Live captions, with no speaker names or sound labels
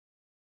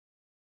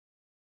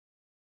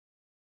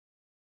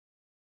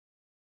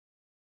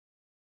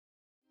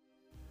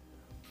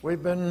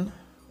We've been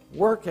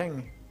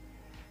working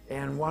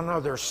in one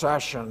other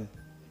session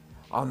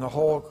on the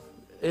whole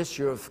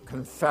issue of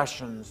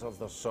confessions of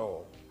the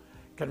soul,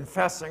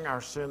 confessing our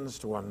sins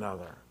to one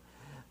another.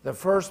 The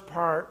first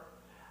part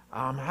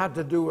had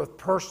to do with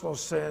personal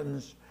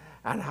sins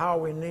and how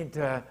we need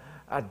to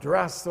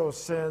address those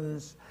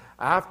sins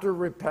after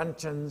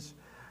repentance,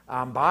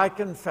 by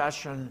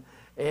confession,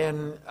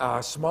 in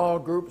small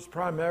groups,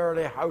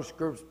 primarily house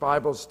groups,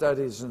 Bible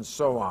studies, and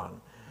so on.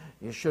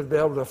 You should be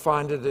able to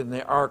find it in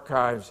the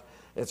archives.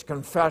 It's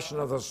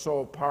Confession of the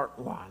Soul, Part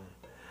 1.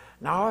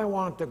 Now I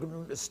want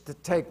to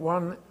take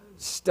one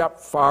step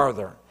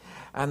farther,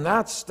 and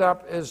that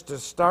step is to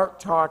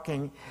start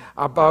talking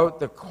about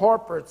the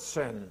corporate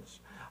sins,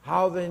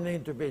 how they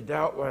need to be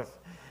dealt with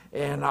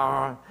in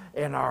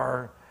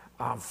our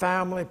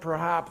family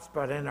perhaps,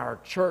 but in our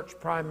church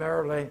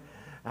primarily,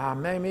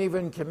 maybe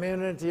even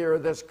community or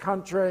this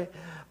country.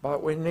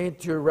 But we need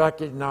to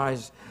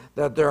recognize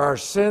that there are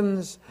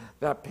sins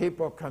that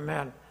people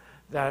commit,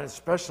 that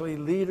especially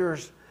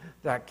leaders,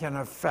 that can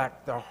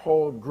affect the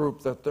whole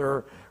group that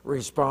they're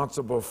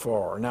responsible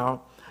for.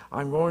 Now,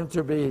 I'm going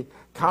to be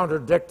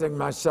contradicting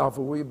myself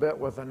a wee bit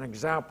with an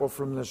example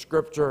from the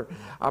scripture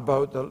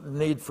about the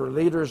need for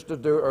leaders to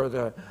do, or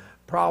the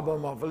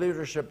problem of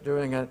leadership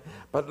doing it,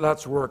 but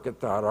let's work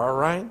at that, all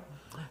right?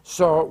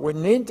 So we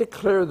need to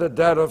clear the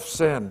debt of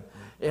sin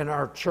in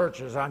our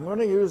churches. I'm going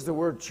to use the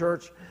word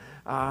church,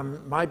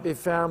 might be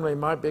family,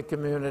 might be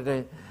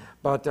community,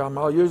 but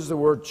I'll use the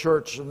word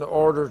church in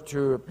order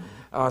to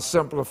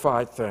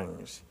simplify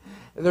things.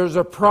 There's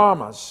a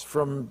promise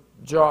from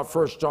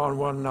 1 John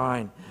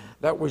 1:9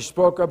 that we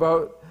spoke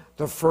about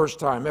the first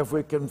time. If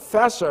we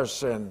confess our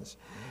sins,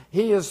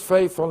 He is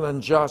faithful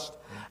and just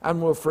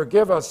and will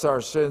forgive us our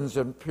sins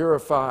and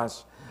purify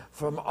us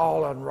from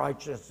all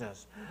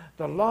unrighteousness.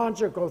 The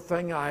logical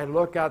thing I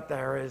look at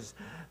there is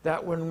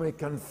that when we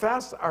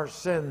confess our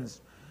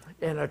sins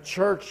in a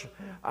church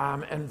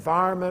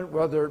environment,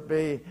 whether it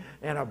be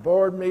in a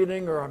board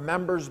meeting or a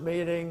members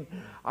meeting,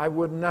 I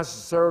wouldn't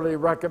necessarily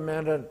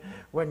recommend it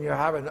when you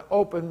have an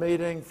open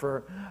meeting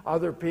for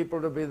other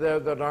people to be there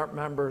that aren't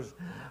members.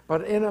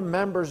 But in a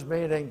members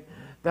meeting,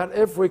 that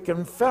if we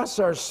confess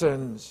our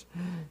sins,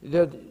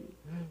 that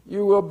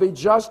you will be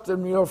just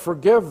and you'll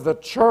forgive the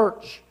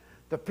church,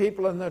 the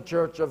people in the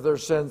church, of their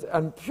sins,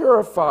 and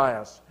purify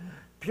us.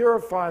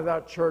 Purify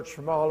that church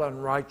from all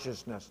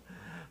unrighteousness.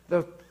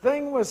 The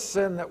thing with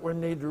sin that we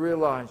need to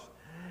realize,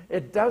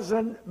 it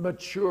doesn't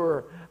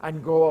mature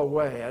and go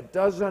away. It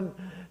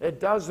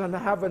doesn't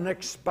have an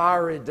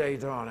expiry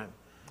date on it.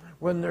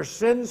 When there's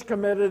sins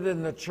committed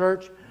in the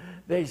church,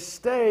 they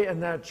stay in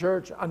that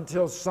church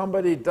until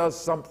somebody does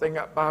something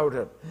about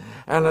it.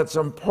 And it's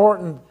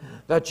important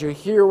that you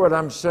hear what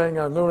I'm saying.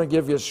 I'm going to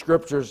give you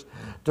scriptures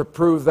to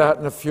prove that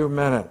in a few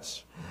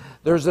minutes.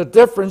 There's a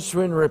difference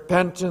between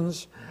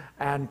repentance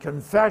and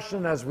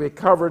confession, as we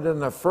covered in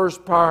the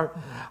first part.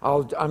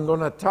 I'm going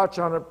to touch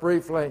on it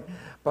briefly,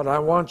 but I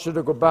want you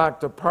to go back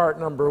to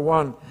part number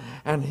 1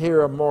 and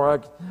hear a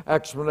more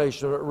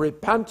explanation of it.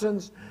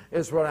 Repentance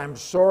is when I'm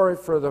sorry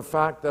for the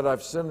fact that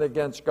I've sinned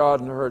against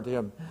God and hurt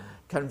Him.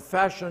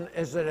 Confession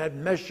is an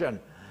admission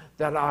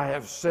that I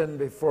have sinned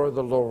before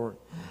the Lord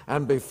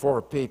and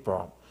before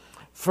people.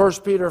 1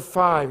 Peter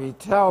 5, he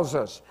tells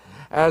us,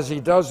 as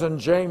he does in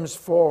James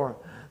 4,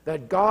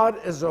 that God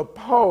is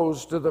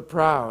opposed to the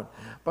proud,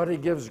 but He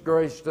gives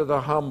grace to the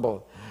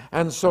humble.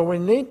 And so we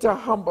need to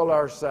humble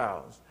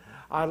ourselves.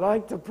 I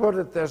like to put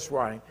it this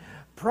way.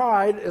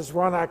 Pride is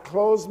when I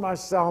close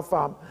myself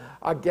up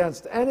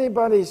against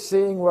anybody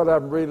seeing what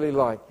I'm really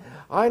like.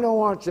 I don't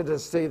want you to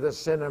see the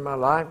sin in my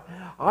life.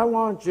 I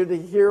want you to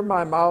hear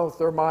my mouth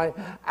or my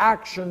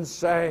actions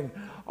saying,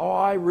 oh,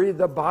 I read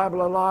the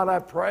Bible a lot, I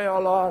pray a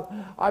lot,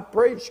 I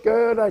preach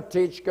good, I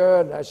teach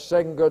good, I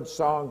sing good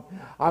song.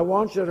 I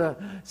want you to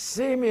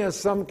see me as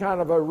some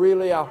kind of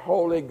a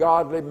holy,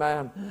 godly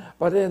man.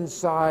 But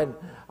inside,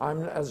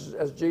 I'm,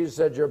 as Jesus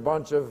said, you're a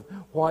bunch of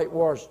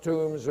whitewashed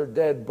tombs or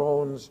dead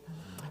bones.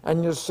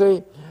 And you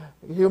see,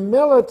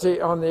 humility,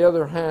 on the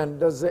other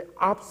hand, does the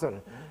opposite.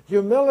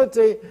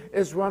 Humility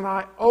is when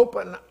I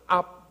open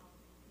up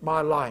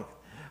my life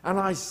and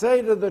I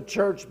say to the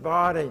church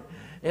body,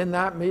 in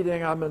that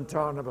meeting I've been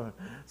talking about,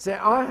 say,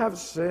 I have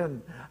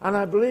sinned, and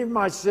I believe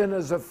my sin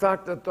has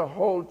affected the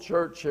whole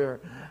church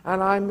here,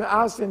 and I'm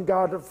asking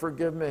God to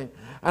forgive me,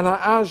 and I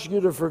ask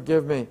you to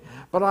forgive me,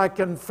 but I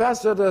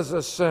confess it as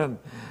a sin,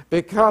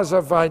 because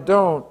if I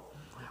don't,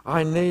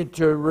 I need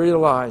to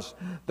realize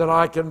that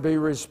I can be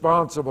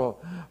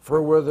responsible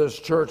for where this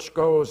church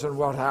goes and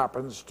what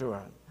happens to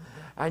it.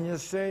 And you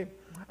see,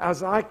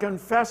 as I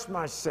confess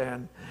my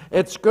sin,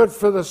 it's good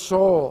for the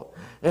soul.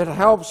 It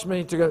helps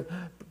me to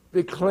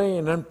be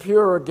clean and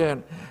pure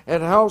again. It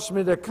helps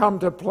me to come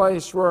to a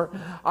place where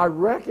I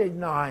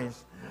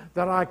recognize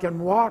that I can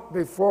walk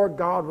before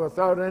God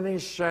without any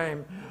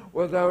shame,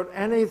 without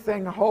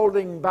anything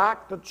holding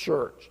back the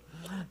church.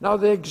 Now,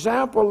 the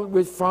example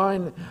we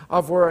find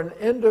of where an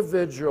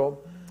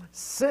individual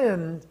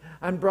sinned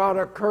and brought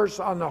a curse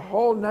on the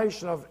whole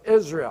nation of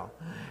Israel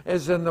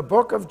is in the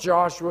book of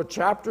Joshua,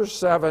 chapter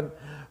 7,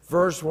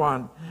 verse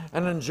 1.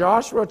 And in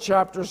Joshua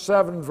chapter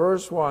 7,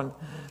 verse 1,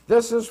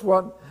 this is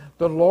what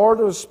the Lord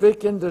was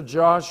speaking to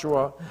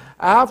Joshua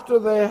after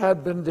they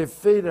had been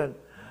defeated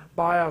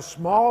by a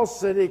small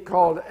city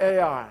called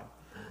Ai.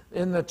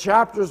 In the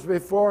chapters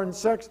before and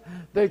 6,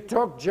 they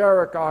took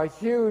Jericho, a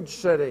huge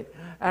city,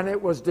 and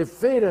it was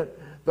defeated.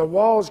 The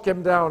walls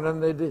came down,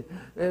 and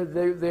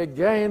they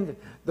gained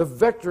the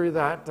victory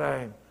that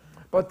day.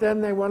 But then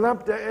they went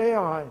up to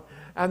Ai,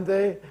 and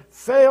they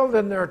failed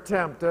in their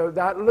attempt.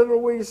 That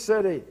little wee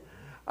city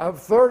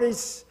of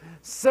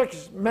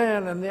 36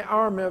 men in the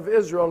army of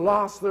Israel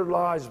lost their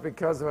lives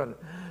because of it.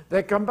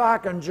 They come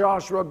back, and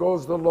Joshua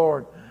goes to the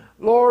Lord.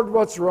 Lord,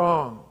 what's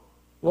wrong?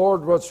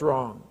 Lord, what's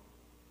wrong?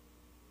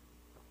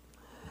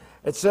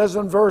 It says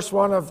in verse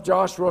 1 of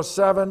Joshua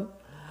 7,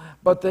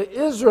 but the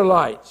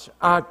Israelites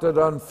acted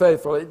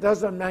unfaithfully. It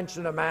doesn't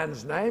mention a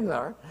man's name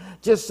there.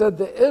 It just said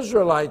the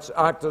Israelites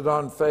acted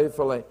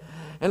unfaithfully.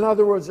 In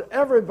other words,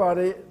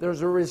 everybody,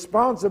 there's a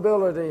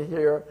responsibility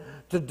here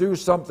to do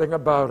something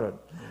about it.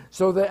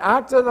 So they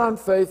acted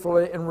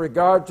unfaithfully in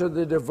regard to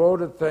the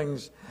devoted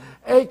things.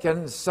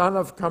 Achan, son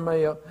of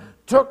Carmi,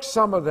 took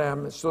some of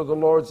them, so the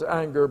Lord's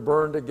anger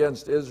burned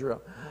against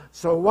Israel.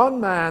 So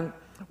one man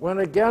went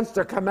against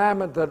a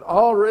commandment that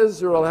all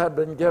Israel had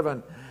been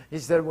given. He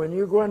said, when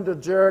you go into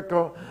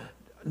Jericho,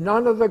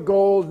 none of the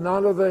gold,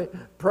 none of the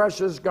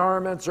precious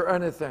garments or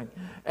anything.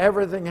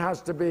 Everything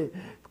has to be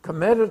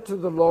committed to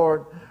the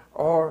Lord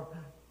or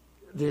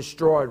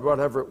destroyed,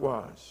 whatever it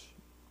was.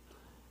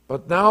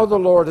 But now the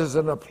Lord is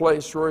in a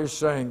place where he's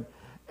saying,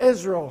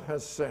 Israel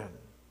has sinned.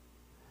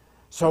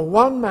 So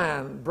one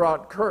man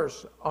brought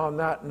curse on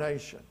that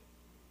nation.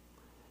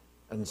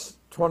 And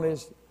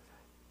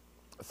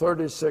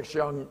 36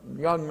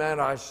 young men,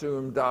 I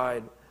assume,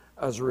 died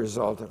as a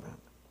result of it.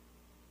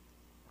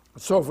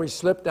 So if we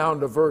slip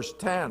down to verse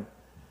 10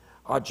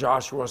 of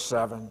Joshua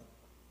 7,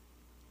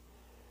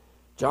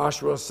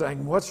 Joshua is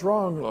saying, what's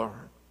wrong,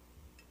 Lord?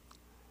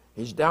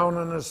 He's down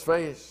on his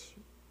face.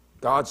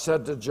 God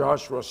said to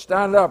Joshua,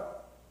 stand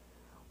up.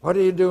 What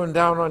are you doing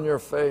down on your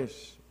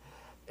face?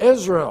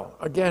 Israel,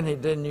 again, he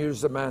didn't use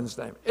the man's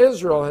name.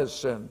 Israel has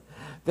sinned.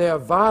 They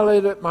have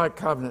violated my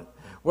covenant,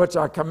 which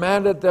I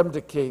commanded them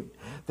to keep.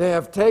 They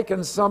have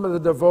taken some of the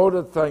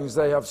devoted things.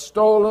 They have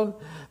stolen.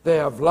 They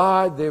have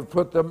lied. They have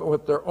put them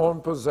with their own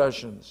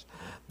possessions.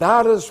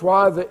 That is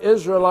why the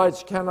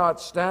Israelites cannot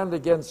stand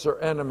against their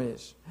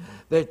enemies.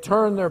 They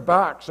turn their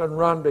backs and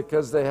run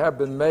because they have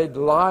been made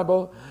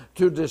liable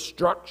to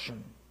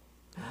destruction.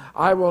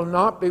 I will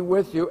not be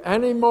with you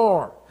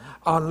anymore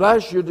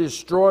unless you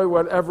destroy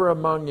whatever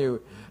among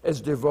you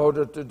is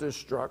devoted to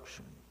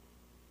destruction.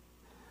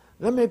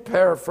 Let me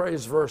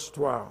paraphrase verse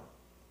 12.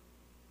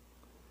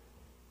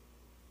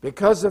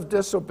 Because of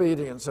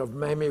disobedience of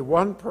maybe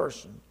one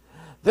person,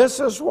 this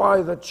is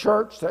why the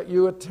church that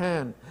you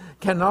attend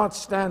cannot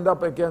stand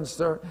up against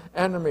their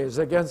enemies,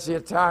 against the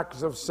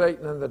attacks of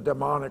Satan in the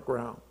demonic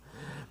realm.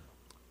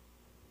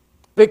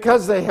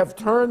 Because they have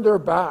turned their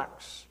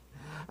backs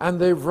and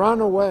they've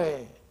run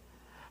away.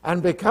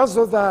 And because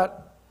of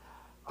that,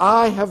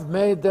 I have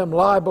made them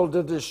liable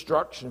to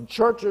destruction.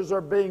 Churches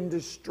are being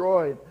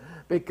destroyed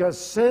because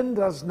sin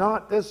does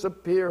not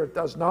disappear. It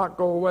does not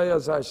go away,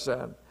 as I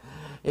said.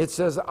 It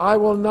says, I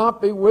will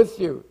not be with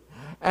you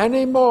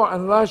anymore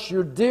unless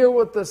you deal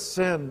with the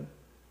sin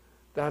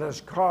that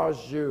has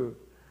caused you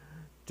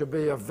to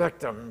be a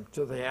victim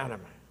to the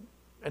enemy.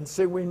 And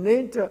see, we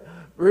need to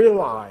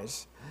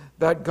realize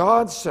that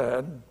God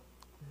said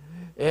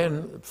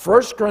in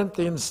 1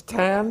 Corinthians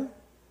 10,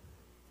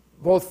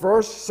 both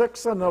verse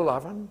 6 and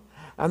 11,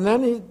 and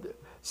then he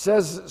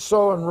says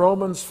so in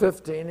Romans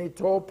 15. He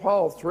told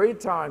Paul 3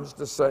 times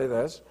to say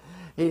this.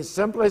 He's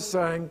simply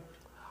saying,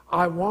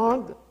 I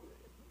want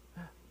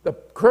the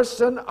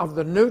Christian of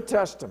the New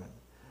Testament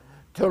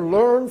to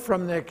learn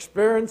from the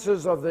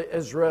experiences of the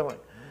Israeli.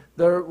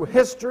 Their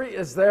history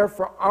is there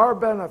for our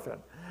benefit.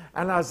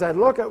 And as I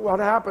look at what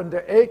happened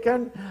to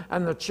Achan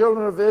and the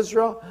children of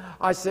Israel,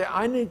 I say,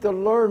 I need to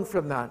learn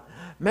from that.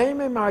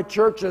 Maybe my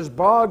church is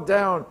bogged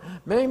down.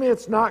 Maybe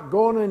it's not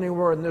going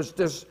anywhere, and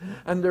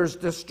there's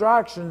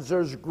distractions,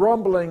 there's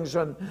grumblings,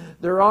 and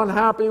they're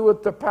unhappy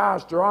with the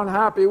pastor,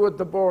 unhappy with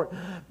the board.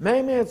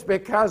 Maybe it's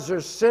because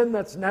there's sin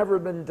that's never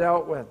been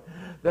dealt with,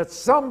 that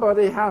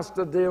somebody has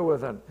to deal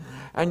with it.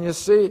 And you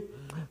see,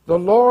 the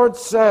Lord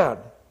said,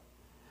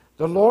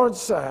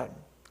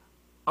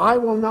 I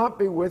will not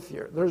be with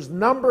you. There's a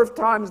number of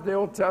times in the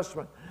Old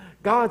Testament,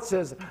 God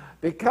says,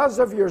 because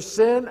of your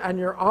sin and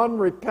your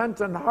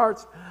unrepentant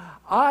hearts,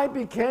 I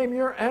became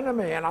your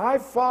enemy and I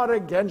fought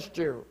against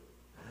you.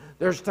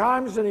 There's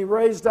times when he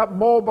raised up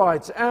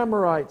Moabites,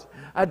 Amorites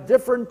at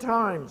different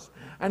times,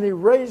 and he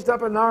raised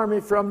up an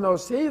army from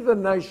those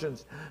heathen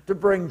nations to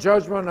bring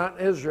judgment on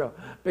Israel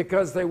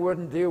because they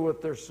wouldn't deal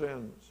with their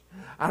sins.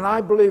 And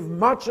I believe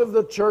much of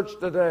the church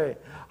today,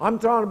 I'm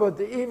talking about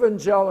the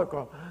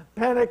evangelical,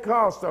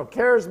 Pentecostal,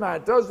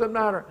 charismatic, doesn't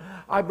matter.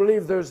 I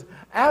believe there's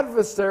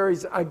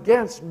adversaries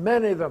against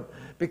many of them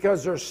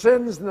because there's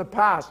sins in the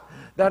past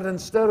that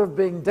instead of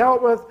being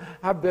dealt with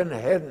have been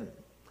hidden.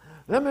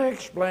 Let me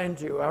explain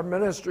to you. Our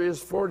ministry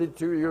is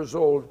 42 years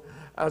old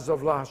as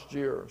of last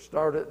year,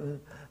 started in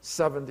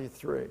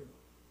 73.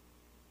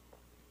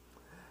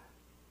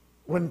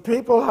 When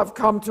people have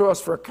come to us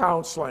for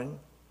counseling,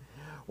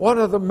 one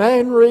of the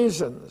main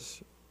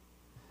reasons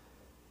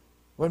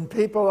when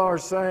people are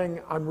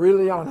saying, I'm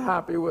really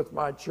unhappy with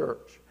my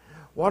church,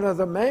 one of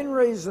the main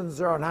reasons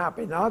they're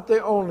unhappy, not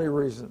the only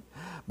reason,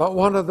 but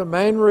one of the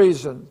main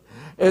reasons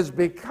is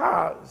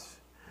because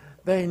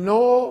they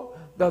know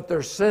that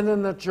there's sin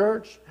in the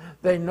church.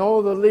 They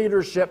know the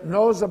leadership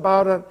knows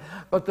about it,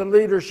 but the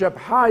leadership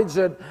hides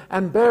it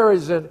and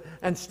buries it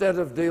instead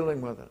of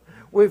dealing with it.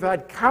 We've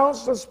had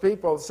countless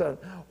people said,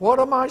 what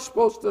am I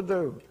supposed to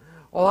do?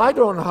 Well, I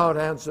don't know how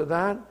to answer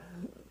that.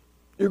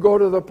 You go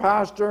to the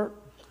pastor,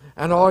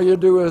 and all you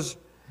do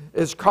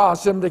is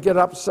cause him to get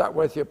upset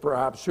with you,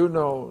 perhaps. Who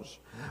knows?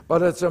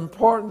 But it's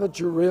important that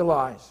you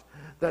realize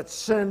that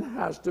sin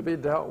has to be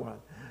dealt with.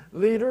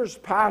 Leaders,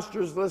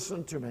 pastors,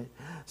 listen to me.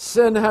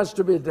 Sin has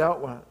to be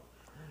dealt with.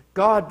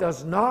 God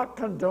does not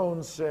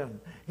condone sin.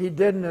 He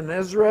didn't in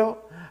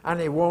Israel, and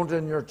He won't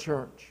in your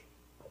church.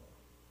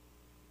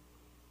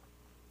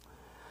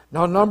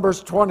 Now,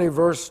 Numbers 20,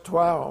 verse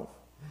 12,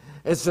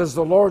 it says,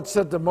 the Lord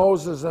said to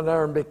Moses and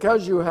Aaron,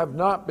 because you have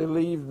not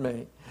believed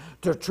me,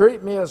 to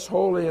treat me as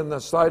holy in the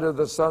sight of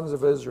the sons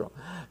of Israel,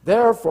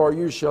 therefore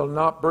you shall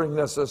not bring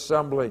this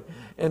assembly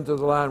into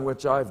the land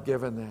which I've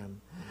given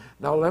them.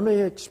 Now, let me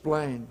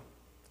explain.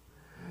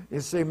 You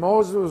see,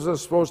 Moses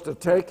was supposed to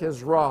take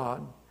his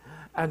rod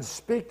and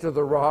speak to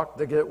the rock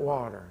to get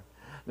water.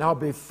 Now,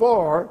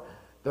 before,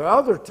 the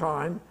other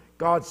time,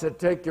 God said,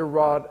 take your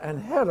rod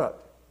and hit it.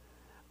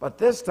 But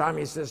this time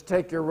He says,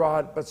 take your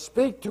rod, but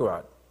speak to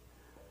it.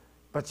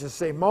 But you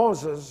see,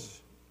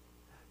 Moses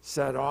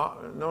said,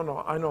 oh,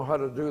 no, I know how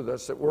to do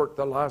this. It worked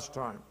the last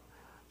time.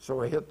 So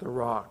he hit the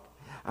rock.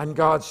 And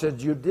God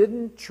said, you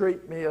didn't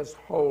treat me as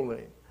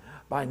holy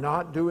by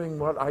not doing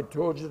what I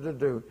told you to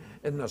do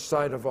in the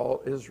sight of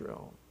all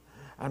Israel.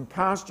 And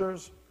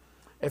pastors,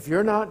 if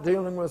you're not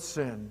dealing with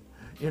sin,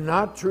 you're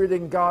not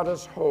treating God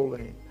as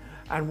holy,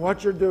 and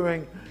what you're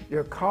doing,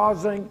 you're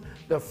causing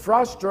the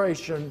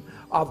frustration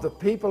of the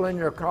people in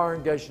your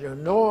congregation who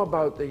know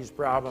about these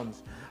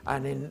problems,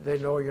 and they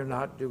know you're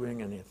not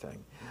doing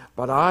anything.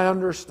 But I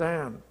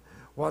understand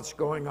what's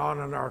going on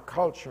in our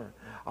culture.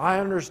 I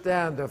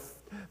understand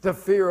the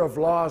fear of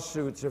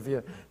lawsuits if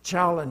you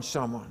challenge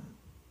someone.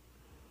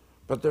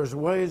 But there's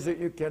ways that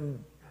you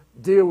can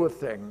deal with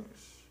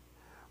things.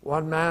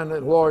 One man, a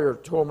lawyer,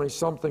 told me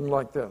something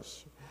like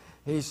this.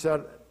 He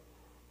said,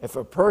 if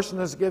a person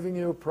is giving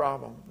you a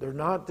problem, they're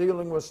not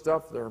dealing with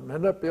stuff, they're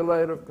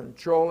manipulative,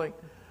 controlling,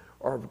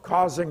 or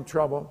causing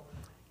trouble,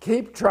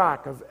 keep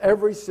track of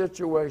every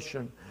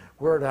situation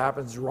where it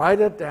happens. Write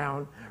it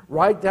down.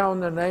 Write down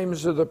the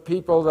names of the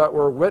people that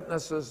were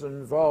witnesses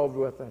involved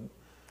with it.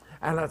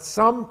 And at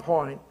some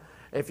point,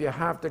 if you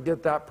have to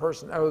get that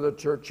person out of the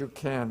church, you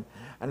can.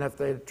 And if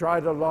they try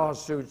to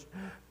lawsuit,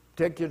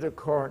 take you to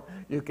court,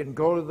 you can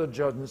go to the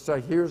judge and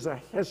say, here's a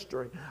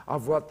history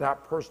of what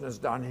that person has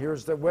done.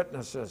 Here's the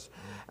witnesses.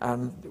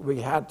 And we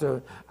had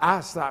to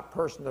ask that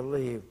person to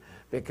leave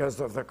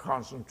because of the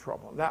constant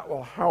trouble. That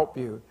will help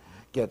you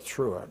get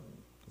through it.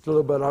 It's a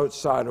little bit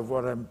outside of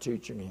what I'm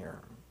teaching here.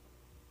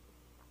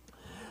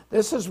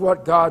 This is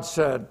what God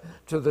said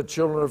to the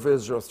children of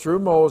Israel through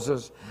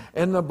Moses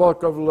in the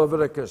book of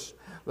Leviticus.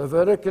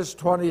 Leviticus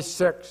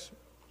 26.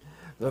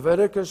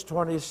 Leviticus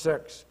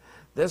 26.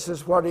 This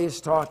is what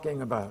he's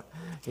talking about.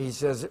 He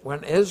says,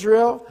 when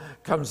Israel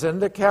comes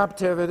into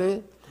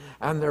captivity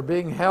and they're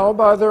being held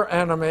by their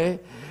enemy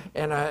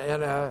in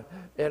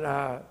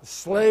a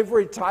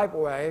slavery type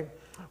way,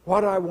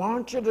 what I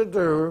want you to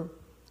do,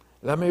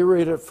 let me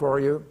read it for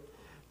you,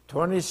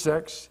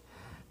 26.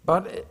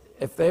 But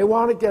if they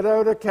want to get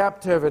out of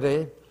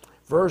captivity,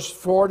 verse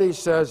 40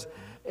 says,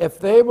 if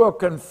they will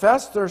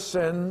confess their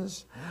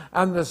sins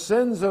and the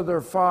sins of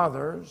their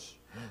fathers,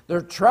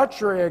 their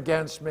treachery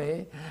against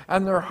me,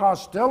 and their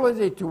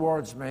hostility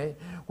towards me,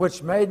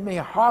 which made me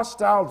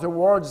hostile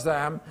towards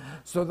them,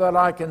 so that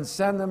I can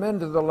send them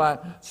into the land,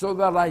 so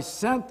that I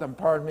sent them,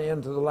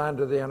 into the land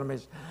of the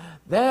enemies.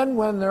 Then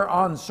when their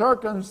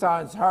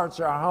uncircumcised hearts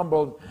are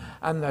humbled,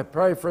 and they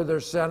pray for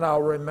their sin,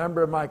 I'll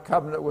remember my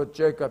covenant with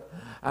Jacob,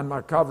 and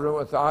my covenant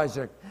with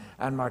Isaac,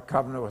 and my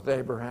covenant with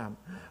Abraham.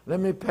 Let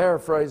me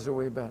paraphrase a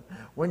wee bit.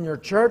 When your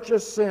church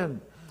has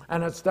sinned,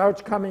 and it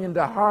starts coming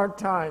into hard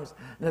times,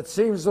 and it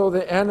seems though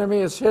the enemy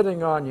is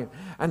hitting on you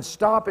and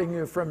stopping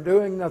you from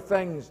doing the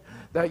things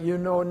that you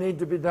know need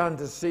to be done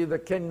to see the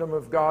kingdom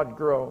of God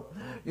grow.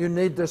 You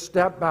need to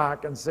step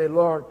back and say,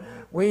 Lord,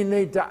 we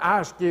need to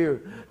ask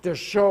you to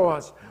show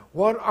us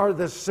what are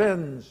the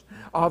sins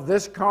of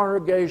this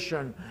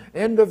congregation,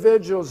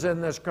 individuals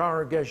in this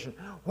congregation.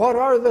 What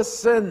are the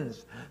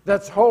sins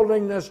that's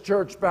holding this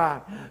church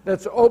back,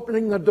 that's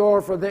opening the door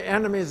for the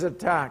enemy's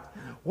attack?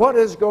 What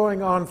is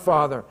going on,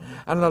 Father?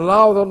 And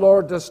allow the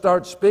Lord to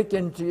start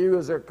speaking to you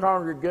as a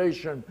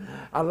congregation.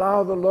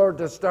 Allow the Lord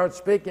to start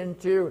speaking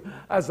to you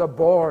as a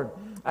board,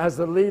 as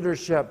the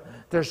leadership,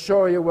 to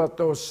show you what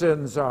those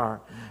sins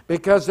are.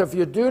 Because if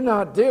you do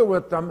not deal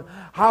with them,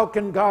 how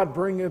can God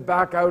bring you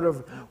back out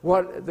of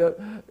what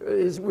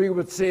we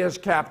would see as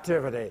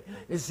captivity?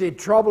 You see,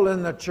 trouble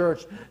in the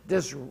church,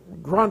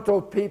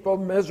 disgruntled people,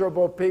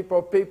 miserable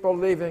people, people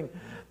leaving.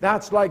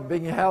 That's like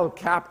being held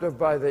captive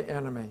by the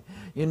enemy.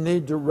 You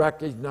need to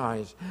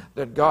recognize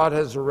that God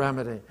has a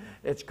remedy.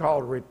 It's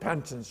called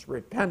repentance.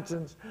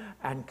 Repentance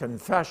and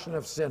confession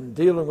of sin,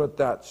 dealing with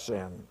that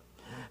sin.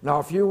 Now,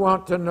 if you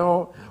want to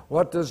know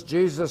what does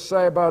Jesus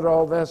say about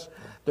all this,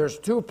 there's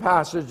two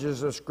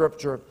passages of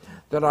Scripture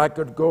that I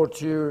could go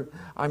to.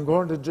 I'm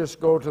going to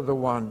just go to the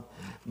one.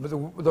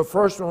 The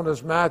first one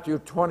is Matthew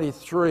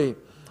 23,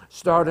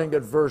 starting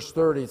at verse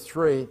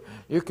 33.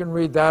 You can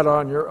read that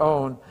on your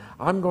own.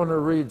 I'm going to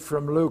read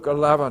from Luke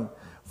 11,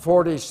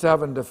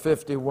 47 to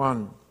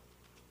 51.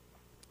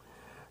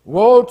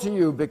 Woe to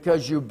you,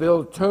 because you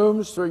build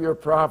tombs for your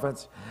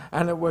prophets,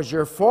 and it was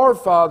your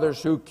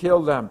forefathers who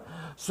killed them.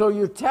 So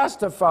you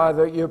testify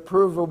that you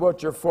approve of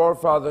what your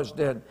forefathers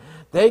did.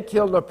 They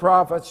killed the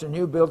prophets, and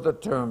you built the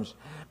tombs.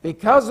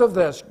 Because of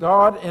this,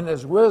 God in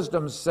his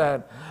wisdom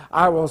said,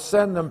 I will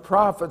send them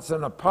prophets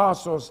and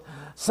apostles,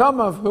 some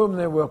of whom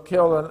they will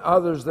kill, and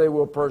others they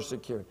will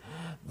persecute.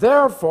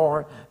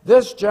 Therefore,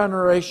 this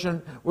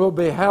generation will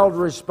be held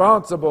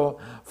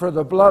responsible for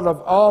the blood of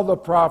all the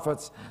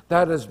prophets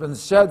that has been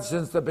shed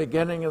since the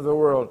beginning of the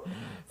world,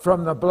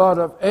 from the blood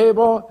of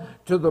Abel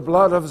to the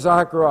blood of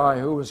Zachariah,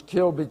 who was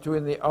killed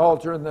between the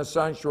altar and the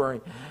sanctuary.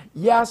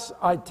 Yes,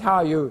 I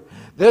tell you,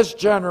 this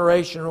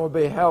generation will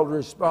be held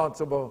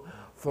responsible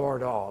for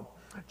it all.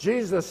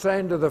 Jesus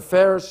saying to the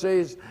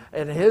Pharisees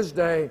in his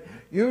day,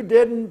 you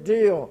didn't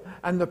deal,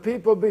 and the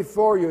people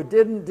before you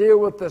didn't deal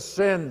with the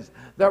sins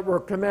that were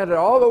committed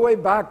all the way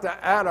back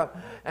to Adam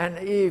and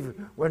Eve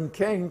when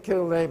Cain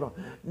killed Abel.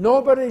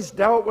 Nobody's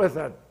dealt with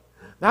it.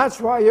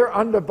 That's why you're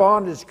under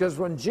bondage, because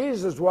when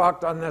Jesus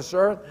walked on this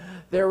earth,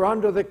 they were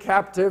under the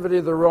captivity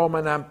of the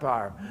Roman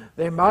Empire.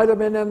 They might have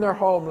been in their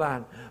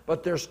homeland,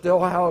 but they're still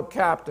held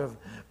captive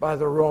by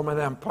the Roman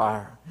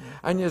Empire.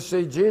 And you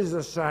see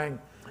Jesus saying,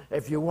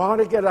 if you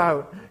want to get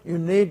out, you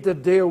need to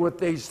deal with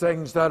these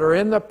things that are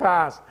in the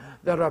past,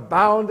 that are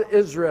bound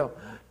Israel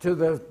to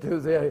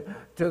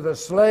the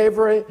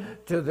slavery,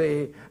 to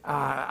the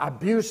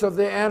abuse of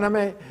the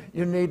enemy.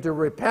 You need to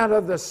repent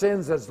of the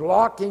sins that's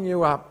locking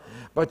you up.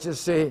 But you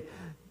see,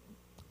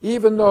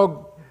 even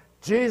though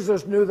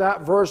Jesus knew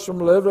that verse from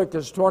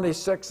Leviticus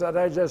 26 that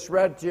I just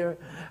read to you,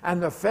 and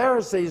the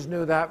Pharisees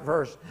knew that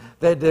verse,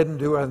 they didn't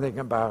do anything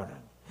about it.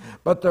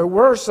 But there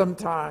were some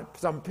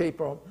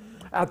people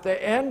at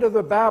the end of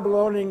the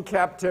Babylonian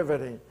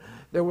captivity.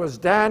 There was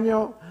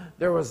Daniel,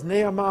 there was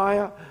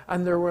Nehemiah,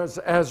 and there was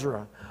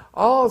Ezra.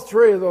 All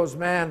three of those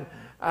men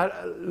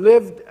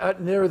lived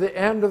near the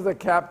end of the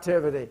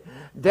captivity.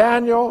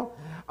 Daniel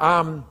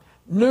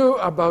knew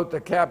about the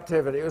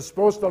captivity. It was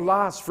supposed to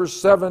last for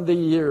 70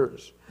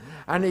 years.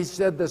 And he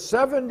said the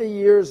 70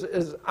 years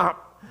is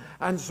up.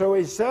 And so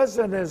he says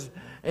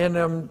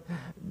in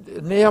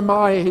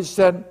Nehemiah, he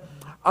said,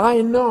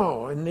 I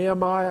know, in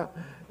Nehemiah,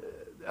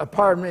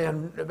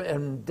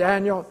 in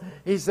Daniel,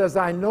 he says,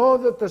 I know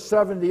that the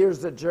 70 years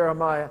that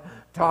Jeremiah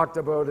talked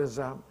about is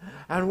up.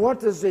 And what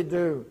does he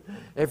do?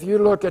 If you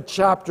look at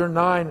chapter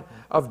 9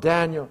 of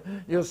Daniel,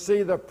 you'll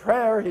see the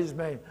prayer he's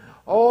made.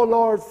 Oh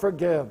Lord,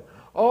 forgive.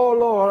 Oh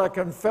Lord, I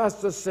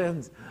confess the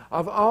sins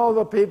of all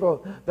the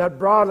people that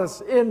brought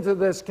us into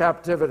this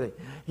captivity.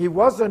 He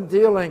wasn't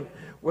dealing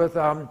with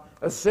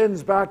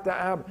sins back to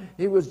Adam.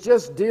 He was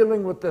just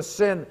dealing with the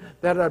sin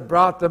that had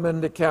brought them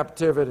into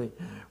captivity,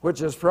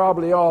 which is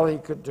probably all he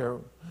could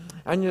do.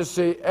 And you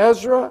see,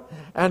 Ezra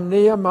and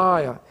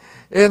Nehemiah,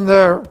 in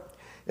their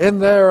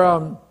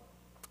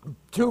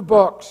two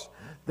books,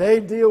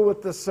 they deal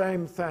with the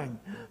same thing.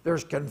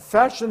 There's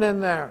confession in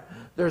there.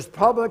 There's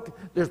private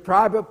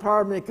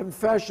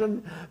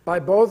confession by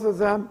both of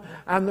them,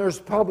 and there's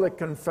public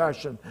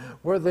confession,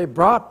 where they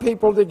brought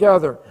people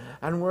together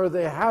and where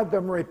they had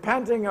them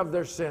repenting of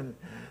their sin.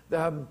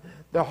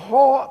 The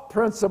whole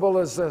principle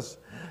is this,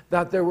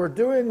 that they were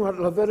doing what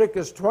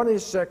Leviticus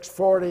 26,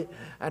 40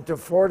 and to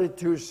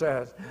 42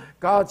 says.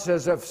 God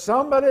says, if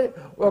somebody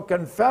will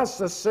confess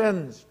the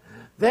sins,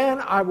 then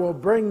I will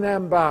bring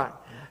them back.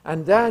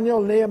 And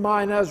Daniel,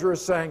 Nehemiah, and Ezra are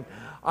saying,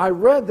 I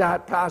read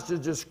that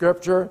passage of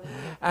Scripture,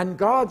 and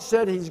God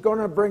said he's going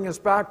to bring us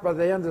back by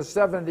the end of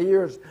 70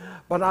 years.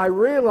 But I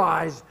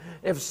realize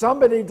if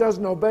somebody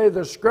doesn't obey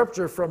the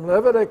Scripture from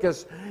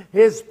Leviticus,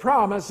 his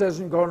promise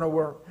isn't going to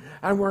work.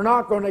 And we're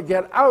not going to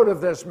get out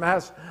of this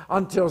mess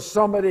until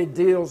somebody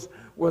deals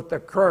with the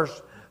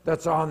curse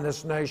that's on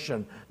this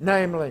nation,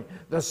 namely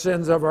the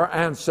sins of our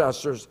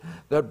ancestors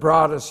that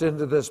brought us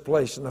into this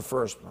place in the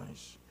first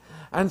place.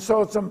 And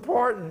so it's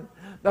important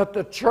that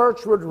the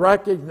church would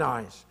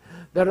recognize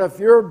that if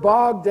you're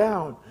bogged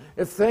down,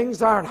 if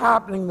things aren't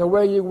happening the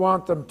way you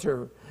want them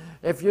to,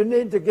 if you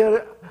need to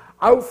get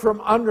out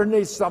from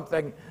underneath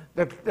something.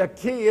 The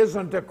key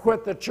isn't to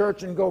quit the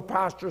church and go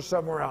pastor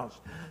somewhere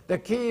else. The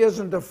key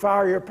isn't to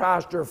fire your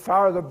pastor,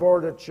 fire the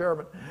board of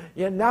chairman.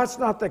 And that's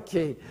not the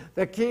key.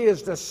 The key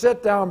is to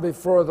sit down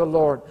before the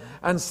Lord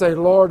and say,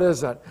 Lord,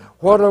 is it?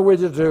 What are we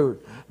to do?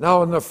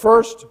 Now, in the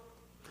first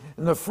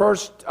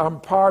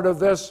part of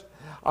this,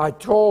 I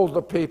told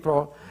the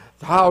people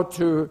how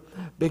to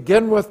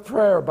begin with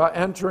prayer by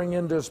entering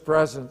into His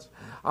presence.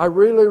 I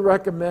really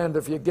recommend,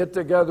 if you get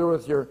together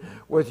with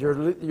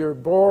your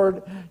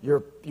board,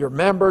 your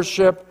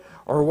membership,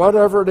 or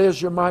whatever it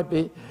is you might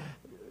be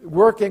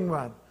working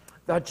with,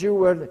 that you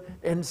would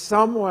in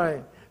some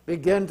way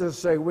begin to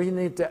say, we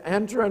need to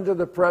enter into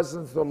the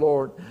presence of the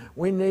Lord.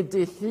 We need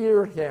to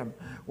hear Him.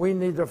 We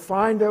need to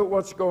find out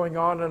what's going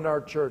on in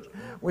our church.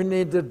 We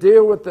need to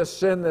deal with the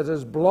sin that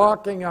is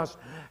blocking us,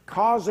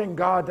 causing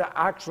God to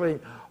actually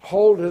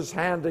hold His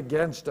hand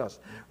against us.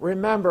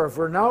 Remember, if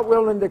we're not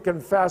willing to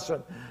confess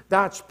it,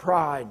 that's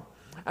pride.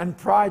 And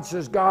pride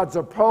says God's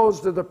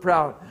opposed to the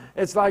proud.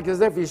 It's like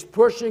as if He's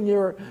pushing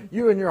you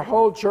and your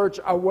whole church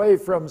away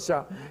from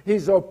Himself.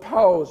 He's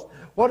opposed.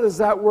 What does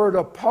that word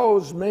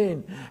oppose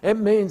mean? It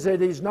means that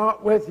He's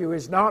not with you.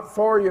 He's not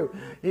for you.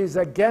 He's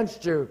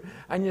against you.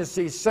 And you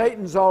see,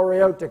 Satan's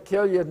already out to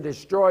kill you and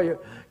destroy you.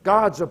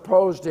 God's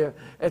opposed to you.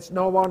 It's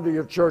no wonder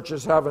your church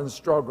is having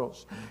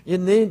struggles. You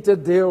need to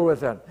deal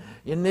with it.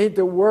 You need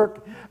to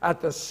work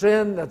at the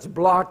sin that's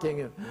blocking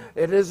you.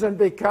 It isn't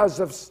because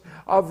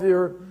of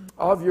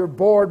your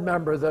board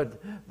member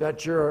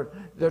that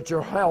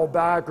you're held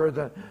back, or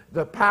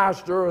the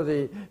pastor or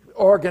the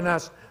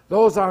organist.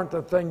 Those aren't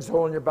the things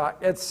holding you back.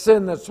 It's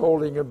sin that's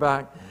holding you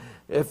back.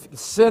 If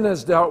sin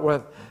is dealt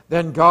with,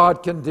 then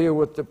God can deal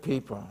with the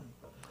people.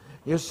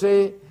 You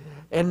see,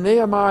 in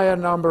Nehemiah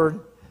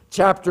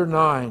chapter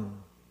 9,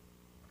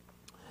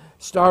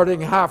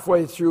 starting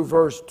halfway through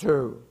verse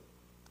 2,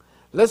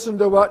 listen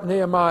to what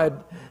Nehemiah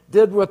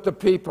did with the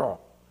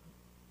people.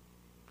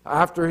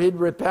 After he'd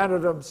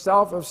repented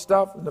himself of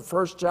stuff in the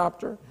first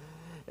chapter,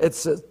 it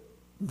says,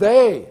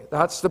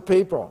 that's the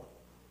people,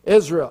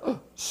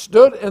 Israel,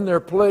 stood in their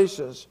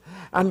places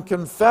and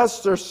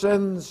confessed their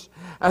sins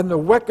and the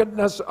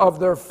wickedness of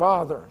their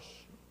fathers.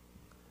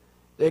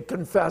 They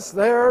confessed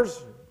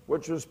theirs,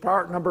 which was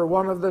part number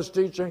 1 of this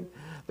teaching.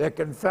 They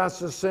confessed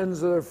the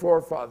sins of their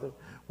forefathers,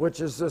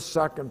 which is the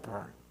second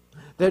part.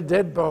 They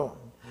did both.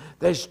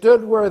 They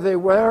stood where they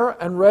were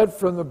and read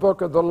from the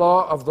book of the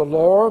law of the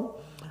Lord,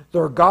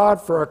 their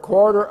God, for a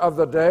quarter of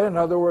the day. In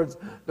other words,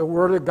 the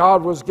word of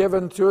God was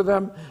given to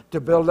them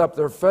to build up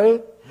their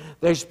faith.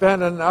 They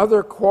spent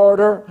another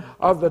quarter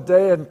of the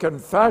day in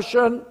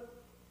confession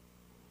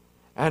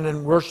and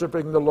in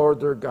worshiping the Lord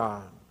their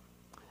God.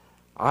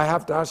 I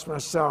have to ask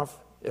myself,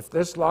 if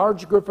this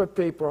large group of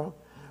people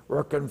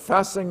were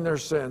confessing their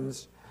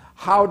sins,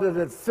 how did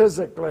it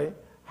physically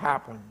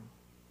happen?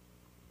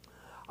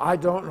 I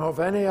don't know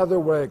of any other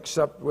way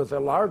except with a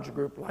large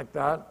group like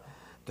that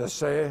to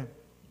say,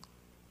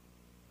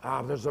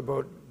 there's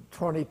about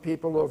 20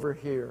 people over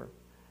here.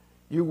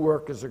 You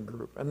work as a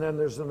group. And then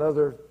there's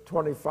another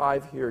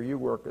 25 here. You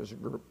work as a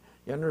group.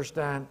 You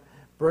understand?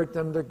 Break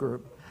them to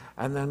group.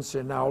 And then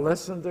say, now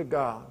listen to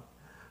God.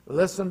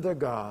 Listen to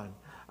God.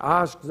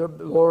 Ask the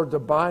Lord to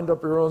bind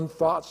up your own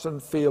thoughts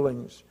and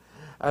feelings,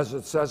 as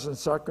it says in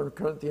 2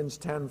 Corinthians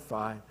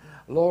 10:5.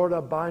 Lord, I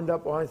bind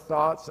up my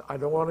thoughts. I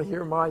don't want to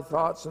hear my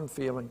thoughts and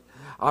feelings.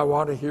 I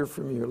want to hear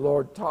from you.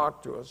 Lord,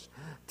 talk to us.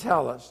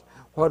 Tell us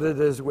what it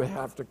is we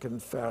have to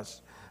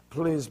confess.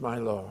 Please, my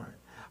Lord,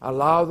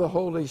 allow the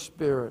Holy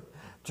Spirit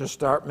to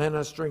start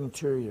ministering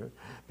to you.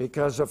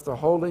 Because if the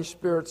Holy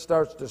Spirit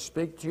starts to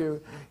speak to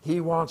you, He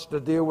wants to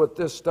deal with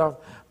this stuff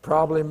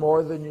probably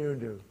more than you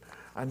do.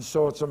 And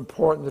so it's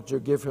important that you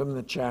give Him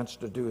the chance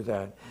to do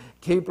that.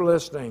 Keep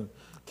listening.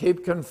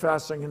 Keep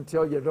confessing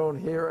until you don't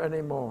hear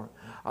anymore.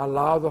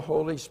 Allow the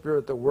Holy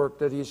Spirit the work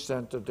that He's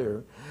sent to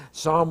do.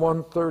 Psalm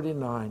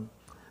 139.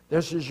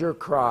 This is your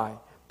cry.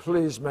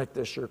 Please make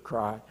this your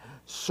cry.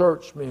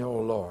 Search me, O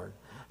Lord,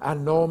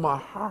 and know my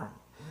heart.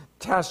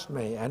 Test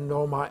me and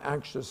know my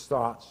anxious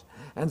thoughts,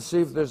 and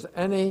see if there's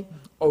any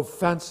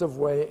offensive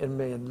way in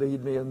me, and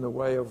lead me in the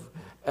way of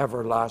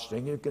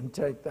everlasting. You can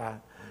take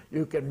that.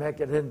 You can make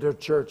it into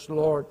church.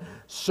 Lord,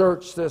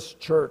 search this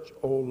church,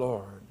 O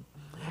Lord,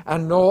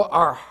 and know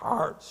our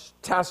hearts.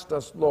 Test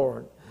us,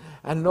 Lord,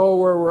 and know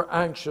where we're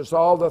anxious,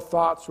 all the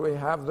thoughts we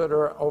have that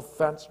are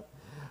offensive.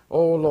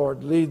 Oh,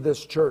 Lord, lead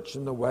this church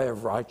in the way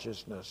of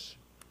righteousness.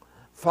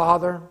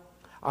 Father,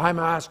 I'm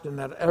asking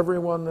that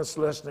everyone that's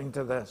listening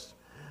to this,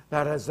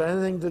 that has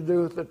anything to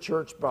do with the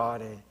church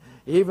body,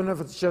 even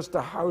if it's just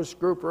a house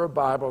group or a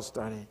Bible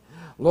study,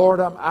 Lord,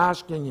 I'm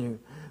asking you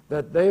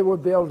that they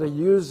would be able to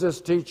use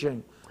this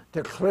teaching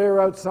to clear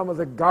out some of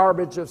the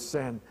garbage of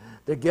sin,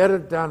 to get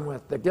it done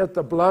with, to get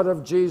the blood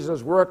of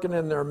Jesus working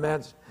in their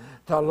midst,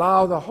 to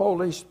allow the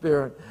Holy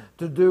Spirit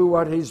to do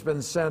what He's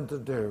been sent to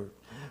do.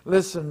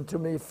 Listen to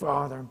me,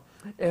 Father.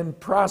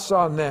 Impress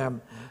on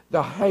them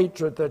the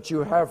hatred that you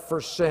have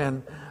for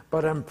sin,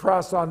 but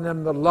impress on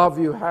them the love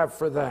you have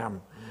for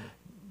them.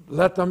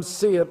 Let them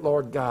see it,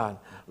 Lord God.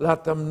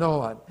 let them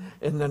know it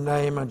in the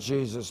name of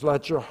Jesus.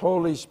 Let your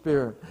Holy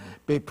Spirit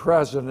be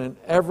present in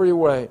every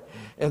way.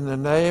 In the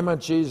name of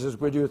Jesus,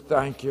 we do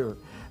thank you,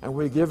 and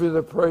we give you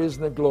the praise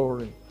and the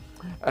glory.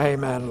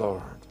 Amen,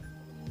 Lord.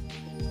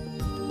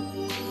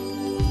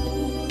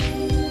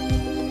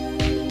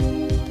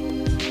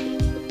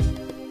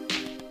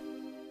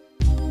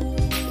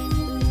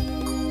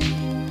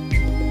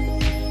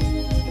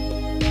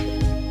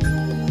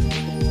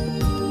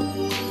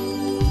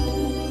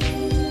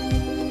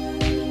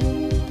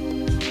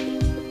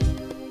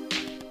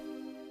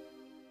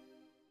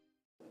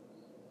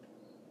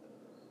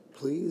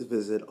 Please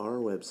visit our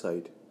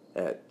website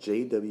at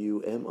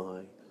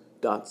jwmi.ca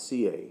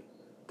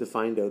to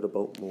find out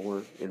about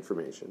more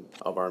information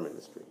of our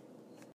ministry.